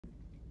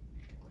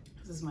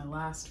is my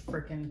last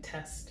freaking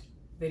test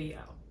video.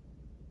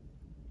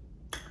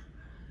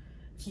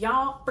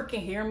 Y'all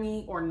freaking hear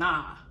me or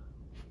nah?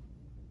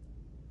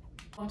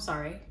 I'm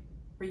sorry.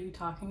 Were you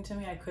talking to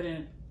me? I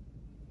couldn't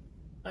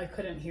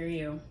hear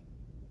you.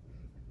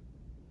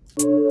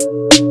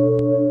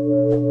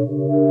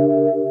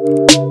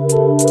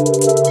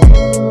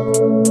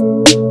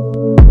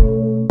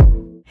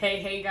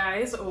 Hey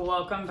guys,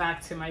 welcome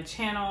back to my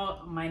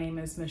channel. My name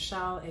is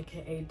Michelle,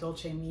 aka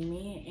Dolce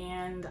Mimi,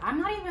 and I'm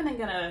not even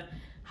gonna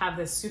have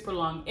this super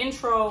long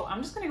intro.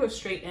 I'm just gonna go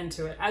straight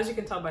into it. As you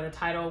can tell by the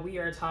title, we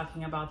are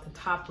talking about the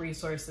top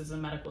resources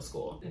in medical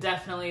school.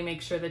 Definitely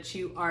make sure that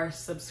you are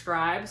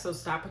subscribed, so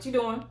stop what you're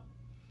doing.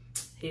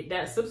 Hit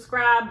that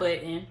subscribe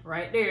button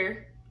right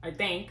there, I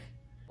think.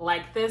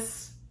 Like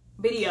this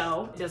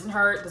video, it doesn't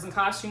hurt, doesn't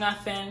cost you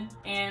nothing,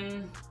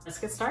 and let's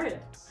get started.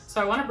 So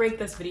I want to break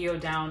this video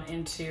down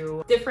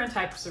into different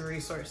types of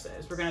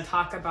resources. We're going to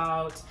talk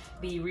about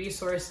the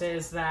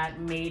resources that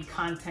made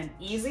content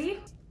easy,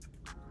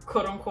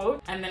 quote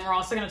unquote, and then we're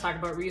also going to talk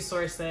about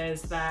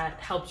resources that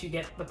helped you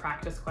get the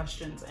practice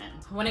questions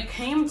in. When it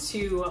came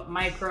to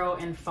micro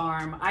and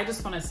farm, I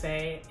just want to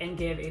say and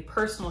give a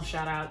personal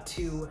shout out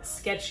to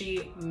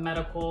Sketchy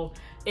Medical.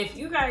 If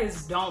you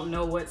guys don't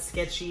know what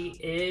Sketchy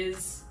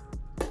is,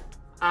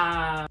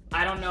 I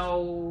don't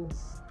know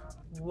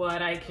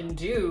what I can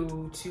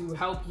do to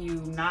help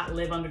you not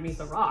live underneath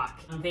a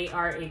rock. They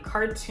are a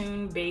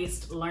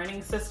cartoon-based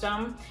learning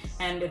system,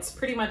 and it's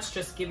pretty much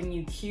just giving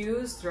you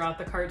cues throughout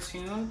the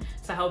cartoon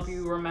to help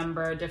you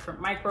remember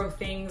different micro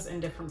things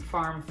and different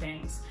farm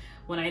things.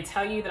 When I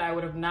tell you that I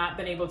would have not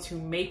been able to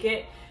make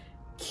it,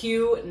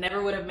 Q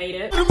never would have made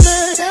it.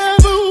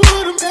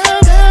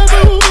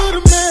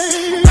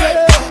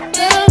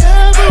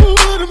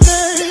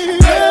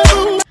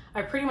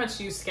 I pretty much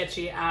use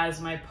Sketchy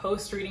as my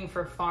post reading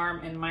for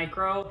farm and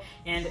micro,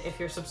 and if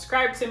you're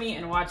subscribed to me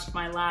and watched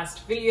my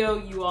last video,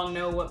 you all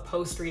know what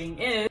post reading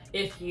is.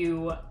 If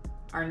you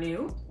are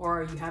new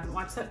or you haven't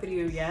watched that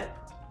video yet,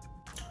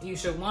 you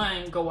should,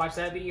 one, go watch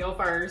that video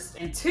first,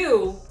 and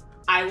two,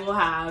 I will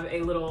have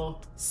a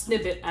little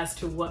snippet as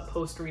to what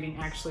post reading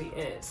actually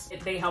is.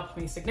 They helped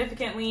me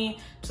significantly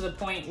to the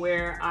point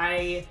where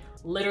I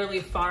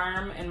literally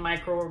farm and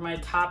micro were my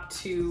top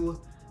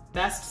two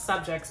best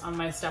subjects on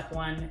my step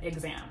 1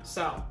 exam.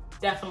 So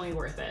definitely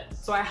worth it.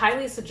 So I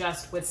highly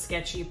suggest with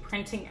Sketchy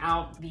printing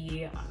out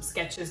the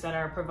sketches that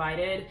are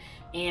provided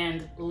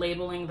and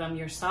labeling them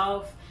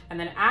yourself. And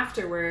then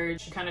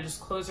afterwards, you kind of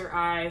just close your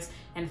eyes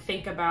and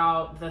think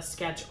about the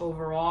sketch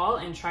overall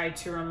and try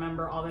to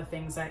remember all the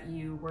things that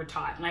you were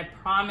taught. And I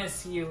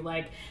promise you,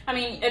 like, I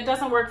mean, it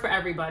doesn't work for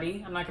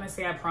everybody. I'm not gonna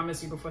say I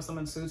promise you before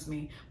someone sues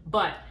me,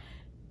 but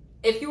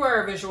if you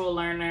are a visual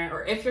learner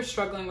or if you're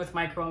struggling with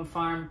micro and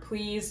farm,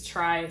 please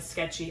try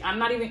Sketchy. I'm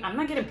not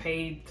getting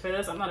paid for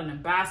this. I'm not an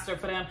ambassador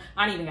for them.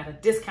 I don't even got a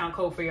discount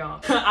code for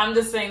y'all. I'm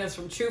just saying this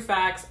from true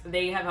facts.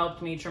 They have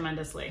helped me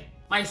tremendously.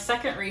 My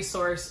second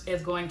resource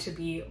is going to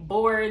be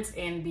Boards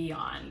and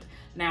Beyond.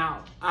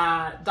 Now,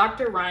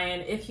 Dr.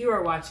 Ryan, if you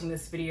are watching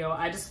this video,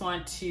 I just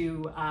want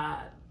to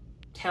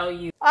tell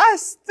you, I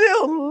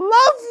still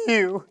love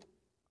you.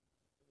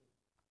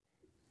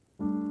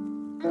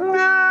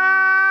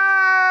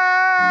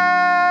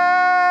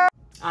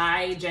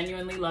 I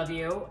genuinely love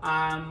you.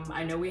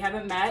 I know we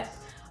haven't met,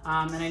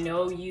 and I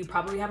know you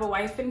probably have a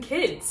wife and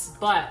kids,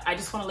 but I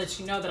just want to let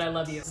you know that I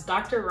love you.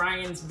 Dr.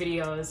 Ryan's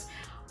videos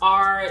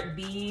are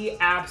the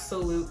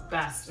absolute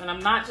best. And I'm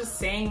not just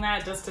saying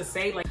that just to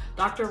say, like,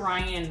 Dr.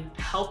 Ryan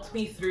helped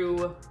me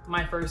through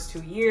my first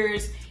 2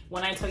 years.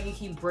 When I tell you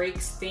he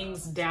breaks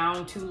things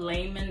down to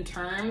layman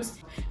terms,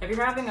 if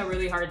you're having a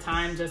really hard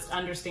time just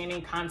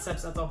understanding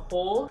concepts as a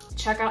whole,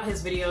 check out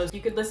his videos.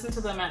 You could listen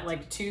to them at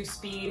like 2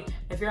 speed.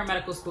 If you're in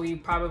medical school, you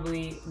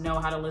probably know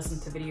how to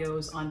listen to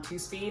videos on 2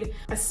 speed,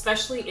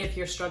 especially if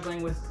you're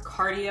struggling with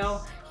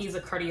cardio. He's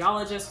a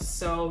cardiologist,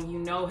 so you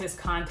know his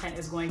content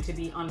is going to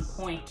be on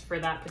point for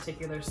that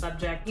particular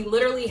subject. He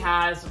literally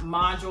has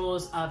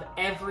modules of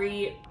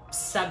every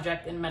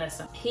subject in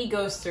medicine. He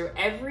goes through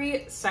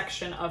every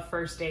section of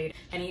first aid,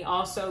 and he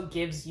also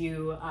gives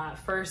you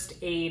first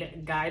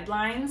aid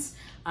guidelines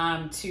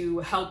to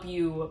help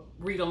you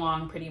read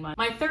along pretty much.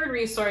 My third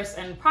resource,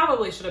 and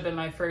probably should have been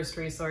my first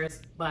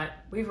resource, but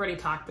we've already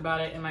talked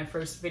about it in my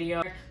first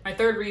video. My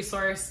third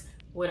resource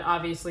would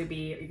obviously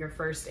be your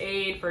first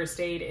aid. First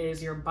aid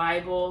is your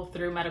Bible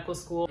through medical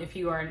school. If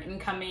you are an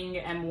incoming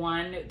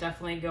M1,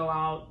 definitely go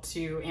out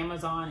to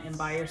Amazon and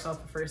buy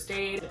yourself a first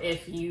aid.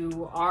 If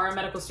you are a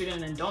medical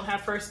student and don't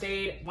have first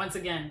aid, once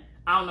again,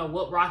 I don't know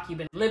what rock you've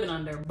been living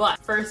under, but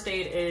first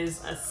aid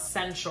is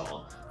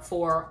essential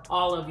for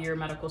all of your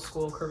medical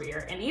school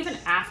career. And even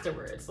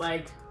afterwards,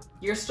 like,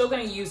 you're still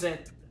gonna use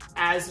it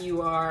as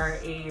you are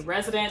a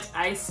resident.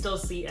 I still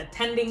see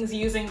attendings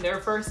using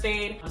their first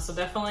aid. So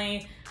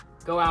definitely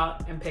go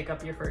out and pick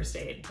up your first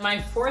aid.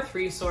 My fourth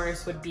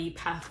resource would be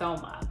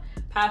Pathoma.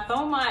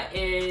 Pathoma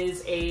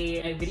is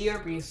a video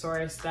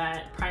resource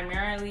that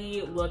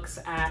primarily looks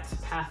at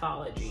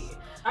pathology.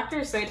 Dr.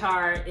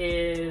 Setar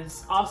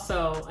is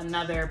also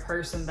another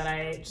person that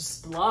I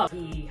just love.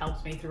 He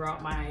helped me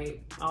throughout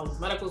all of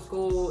medical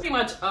school. Pretty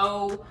much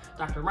owe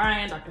Dr.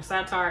 Ryan, Dr.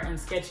 Setar, and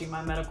Sketchy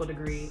my medical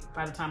degree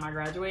by the time I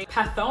graduate.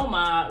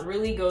 Pathoma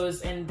really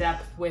goes in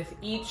depth with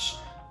each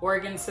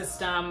organ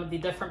system, the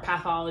different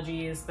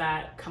pathologies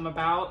that come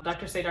about.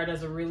 Dr. Setar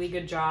does a really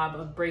good job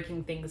of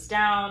breaking things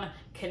down,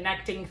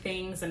 connecting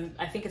things, and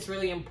I think it's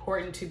really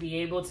important to be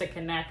able to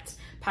connect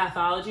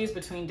pathologies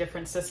between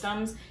different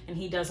systems, and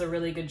he does a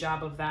really good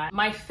job of that.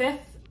 My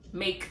fifth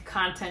make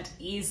content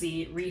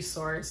easy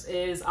resource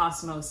is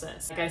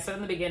osmosis. Like I said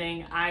in the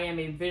beginning, I am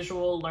a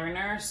visual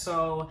learner,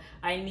 so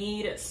I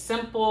need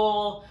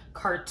simple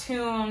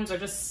cartoons or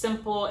just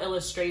simple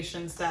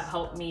illustrations that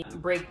help me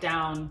break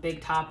down big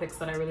topics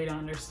that I really don't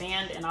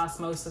understand, and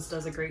Osmosis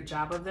does a great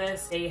job of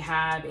this. They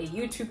have a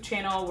YouTube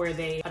channel where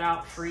they put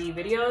out free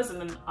videos,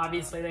 and then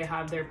obviously they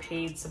have their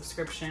paid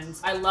subscriptions.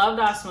 I loved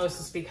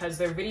Osmosis because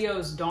their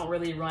videos don't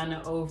really run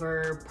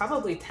over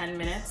probably 10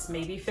 minutes,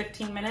 maybe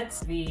 15 minutes.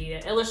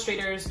 The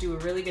illustrators do a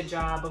really good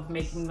job of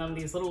making them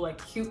these little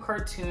like cute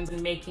cartoons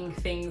and making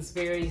things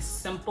very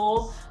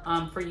simple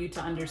for you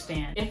to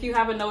understand. If you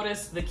haven't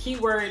noticed, the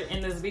keyword in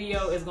this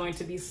video is going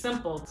to be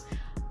simple.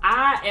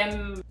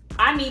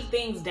 I need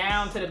things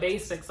down to the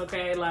basics,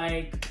 okay?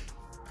 Like,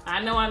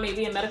 I know I may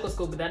be in medical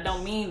school, but that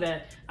don't mean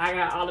that I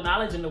got all the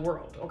knowledge in the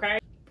world, okay?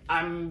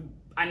 I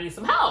need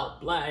some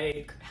help.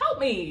 Like, help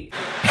me.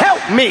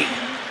 Help me!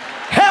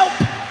 Help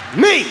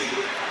me!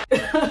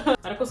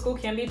 Medical school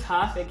can be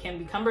tough, it can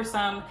be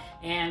cumbersome,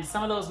 and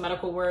some of those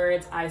medical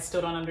words I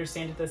still don't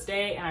understand to this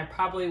day, and I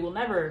probably will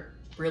never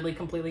really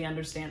completely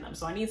understand them.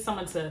 So I need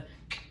someone to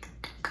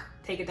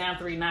take it down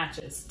 3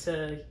 notches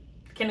to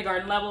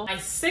kindergarten level. My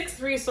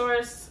sixth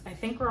resource, I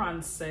think we're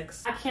on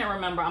 6. I can't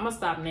remember, I'm gonna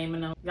stop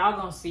naming them. Y'all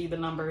gonna see the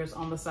numbers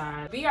on the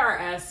side.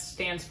 BRS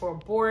stands for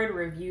Board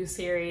Review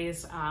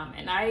Series,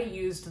 and I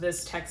used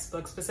this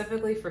textbook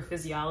specifically for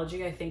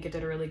physiology. I think it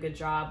did a really good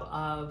job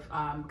of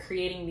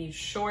creating these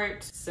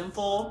short,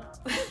 simple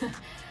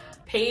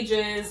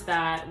pages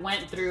that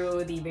went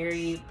through the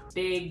very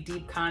big,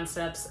 deep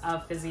concepts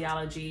of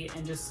physiology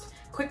and just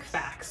quick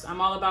facts.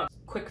 I'm all about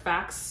quick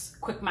facts,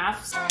 quick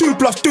maths. 2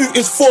 + 2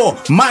 is 4,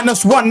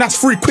 -1, that's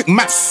 3, quick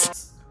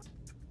maths.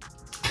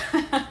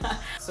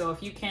 So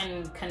if you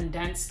can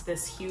condense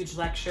this huge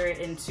lecture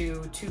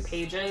into 2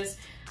 pages,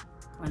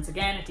 once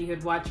again, if you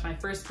had watched my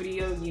first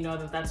video, you know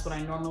that that's what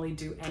I normally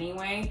do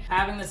anyway.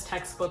 Having this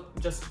textbook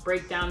just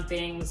break down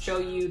things, show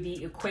you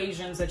the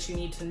equations that you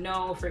need to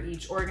know for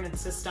each organ and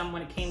system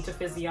when it came to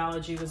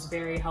physiology was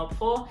very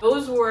helpful.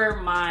 Those were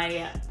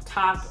my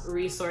top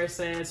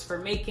resources for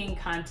making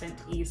content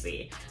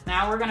easy.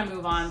 Now we're gonna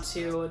move on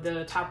to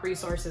the top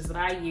resources that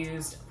I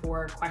used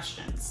for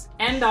questions.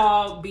 End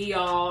all, be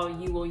all,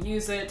 you will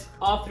use it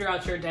all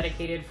throughout your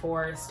dedicated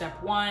for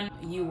step 1,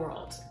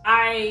 UWorld.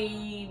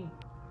 I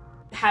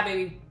have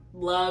a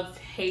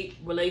love-hate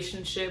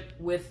relationship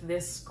with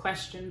this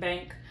question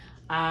bank.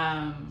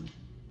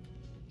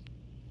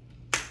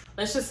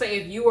 Let's just say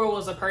if UWorld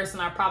was a person,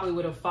 I probably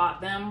would have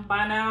fought them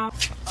by now.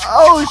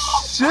 Oh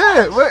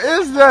shit, what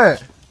is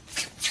that?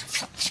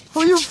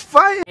 Who you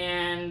fighting?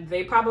 And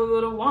they probably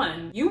would have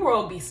won.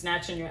 UWorld be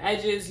snatching your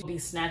edges, be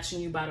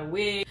snatching you by the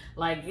wig,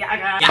 like,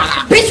 yaga,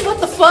 bitch, what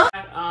the fuck?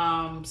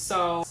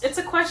 So it's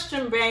a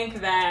question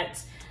bank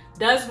that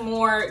does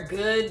more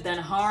good than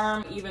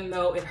harm, even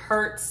though it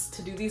hurts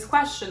to do these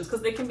questions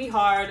because they can be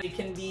hard, it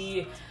can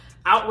be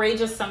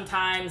outrageous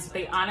sometimes.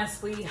 They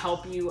honestly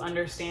help you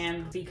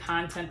understand the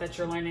content that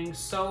you're learning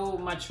so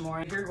much more.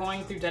 If you're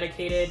going through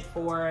dedicated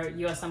for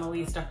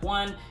USMLE Step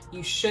 1,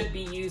 you should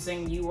be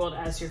using UWorld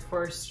as your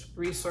first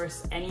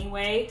resource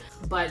anyway.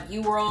 But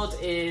UWorld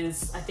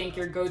is, I think,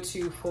 your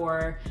go-to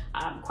for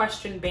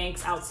question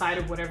banks outside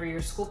of whatever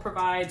your school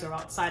provides or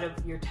outside of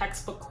your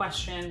textbook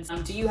questions.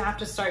 Do you have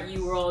to start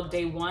UWorld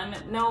day 1?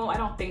 No, I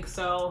don't think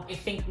so. I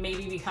think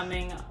maybe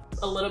becoming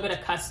a little bit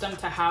accustomed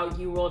to how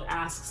UWorld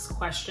asks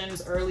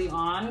questions early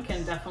on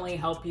can definitely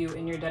help you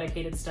in your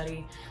dedicated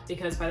study,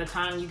 because by the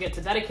time you get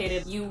to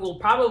dedicated, you will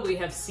probably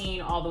have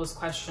seen all those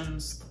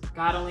questions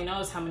God only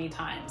knows how many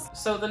times.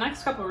 So the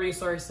next couple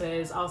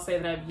resources, I'll say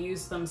that I've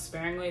used them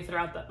sparingly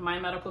throughout my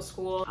medical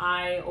school.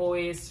 I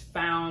always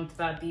found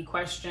that the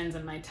questions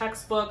in my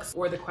textbooks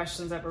or the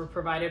questions that were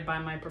provided by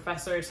my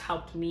professors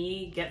helped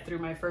me get through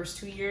my first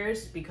 2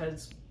 years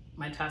because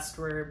my tests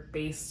were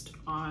based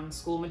on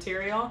school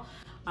material.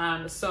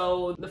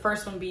 So the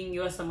first one being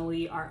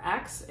USMLE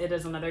RX. It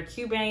is another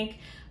QBank.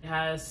 It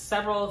has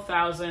several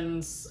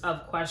thousands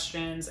of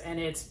questions and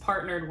it's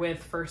partnered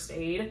with First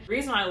Aid. The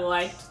reason I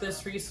liked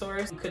this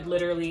resource, you could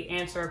literally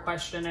answer a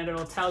question and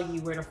it'll tell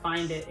you where to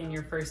find it in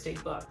your First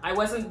Aid book. I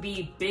wasn't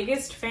the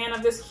biggest fan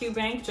of this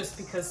QBank just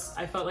because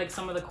I felt like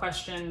some of the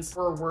questions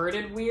were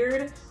worded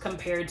weird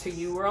compared to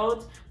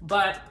UWorld,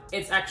 but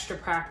it's extra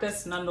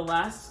practice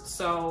nonetheless.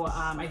 So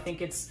I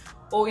think it's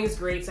always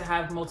great to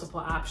have multiple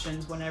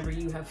options whenever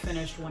you have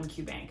finished one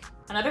QBank.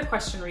 Another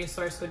question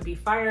resource would be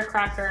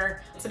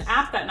Firecracker. It's an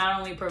app that not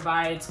only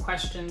provides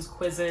questions,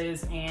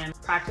 quizzes, and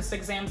practice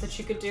exams that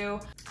you could do,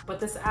 but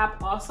this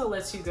app also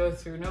lets you go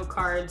through note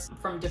cards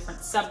from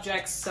different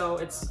subjects. So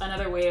it's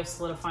another way of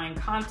solidifying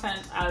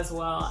content as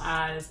well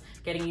as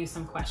getting you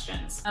some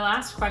questions. My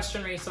last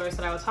question resource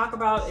that I will talk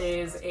about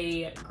is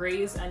a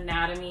Grey's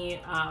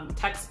Anatomy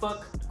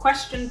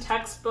question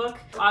textbook.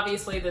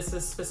 Obviously, this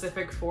is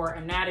specific for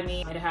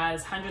anatomy. It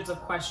has hundreds of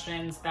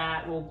questions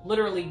that will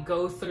literally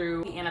go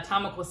through the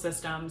anatomical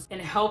systems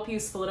and help you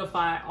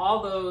solidify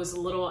all those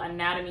little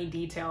anatomy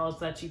details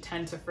that you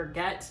tend to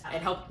forget.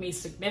 It helped me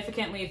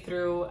significantly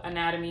through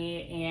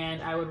anatomy,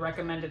 and I would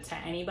recommend it to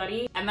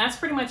anybody. And that's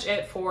pretty much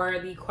it for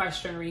the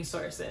question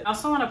resources. I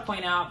also want to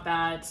point out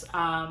that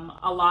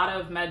a lot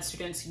of med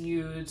students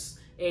use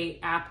an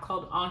app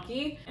called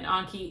Anki, and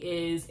Anki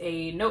is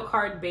a note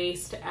card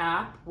based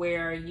app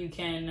where you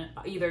can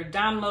either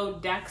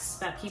download decks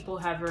that people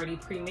have already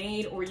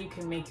pre-made or you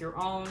can make your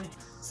own.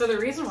 So the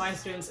reason why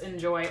students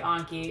enjoy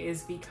Anki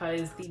is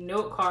because the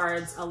note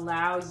cards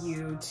allow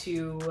you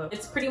to,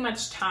 it's pretty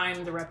much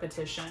timed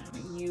repetition.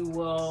 You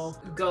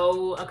will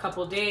go a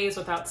couple days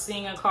without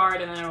seeing a card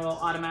and then it will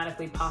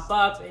automatically pop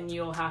up and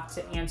you'll have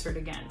to answer it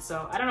again.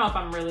 So I don't know if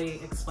I'm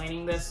really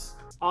explaining this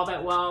all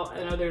that well.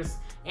 I know there's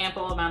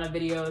ample amount of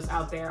videos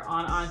out there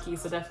on Anki,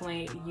 so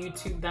definitely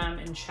YouTube them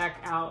and check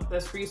out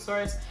this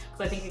resource because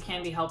I think it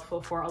can be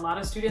helpful for a lot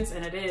of students,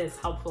 and it is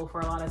helpful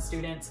for a lot of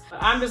students.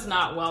 But I'm just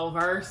not well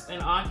versed in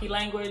Anki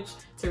language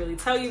to really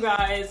tell you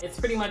guys. It's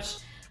pretty much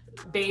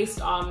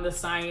based on the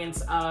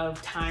science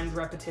of timed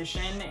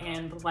repetition,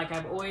 and like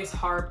I've always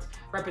harped,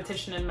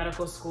 repetition in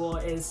medical school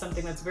is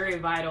something that's very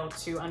vital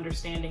to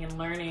understanding and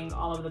learning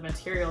all of the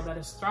material that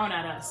is thrown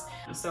at us.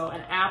 So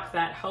an app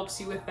that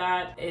helps you with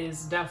that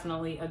is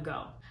definitely a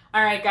go.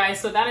 All right guys,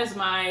 so that is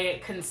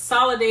my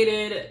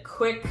consolidated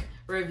quick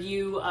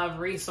review of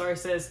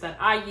resources that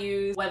I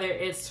use, whether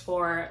it's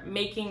for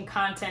making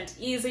content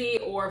easy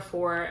or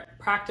for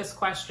practice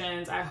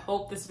questions. I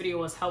hope this video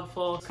was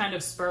helpful. It's kind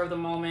of spur of the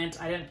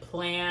moment. I didn't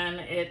plan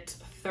it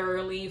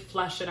thoroughly,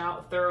 flesh it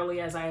out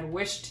thoroughly as I had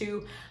wished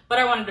to, but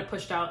I wanted to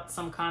push out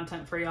some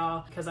content for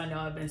y'all because I know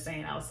I've been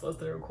saying I was supposed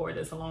to record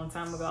this a long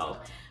time ago.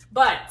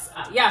 But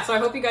yeah, so I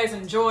hope you guys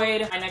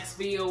enjoyed. My next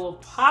video will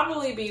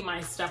probably be my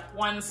step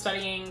 1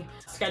 studying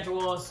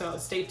schedule, so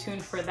stay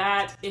tuned for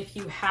that. If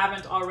you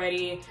haven't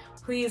already,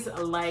 please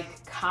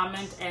like,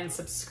 comment, and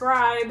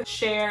subscribe,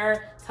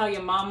 share, tell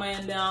your mama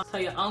and them, tell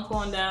your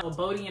uncle and them, or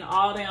Bodie and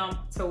all them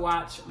to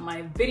watch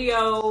my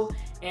video.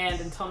 And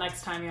until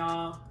next time,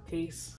 y'all, peace.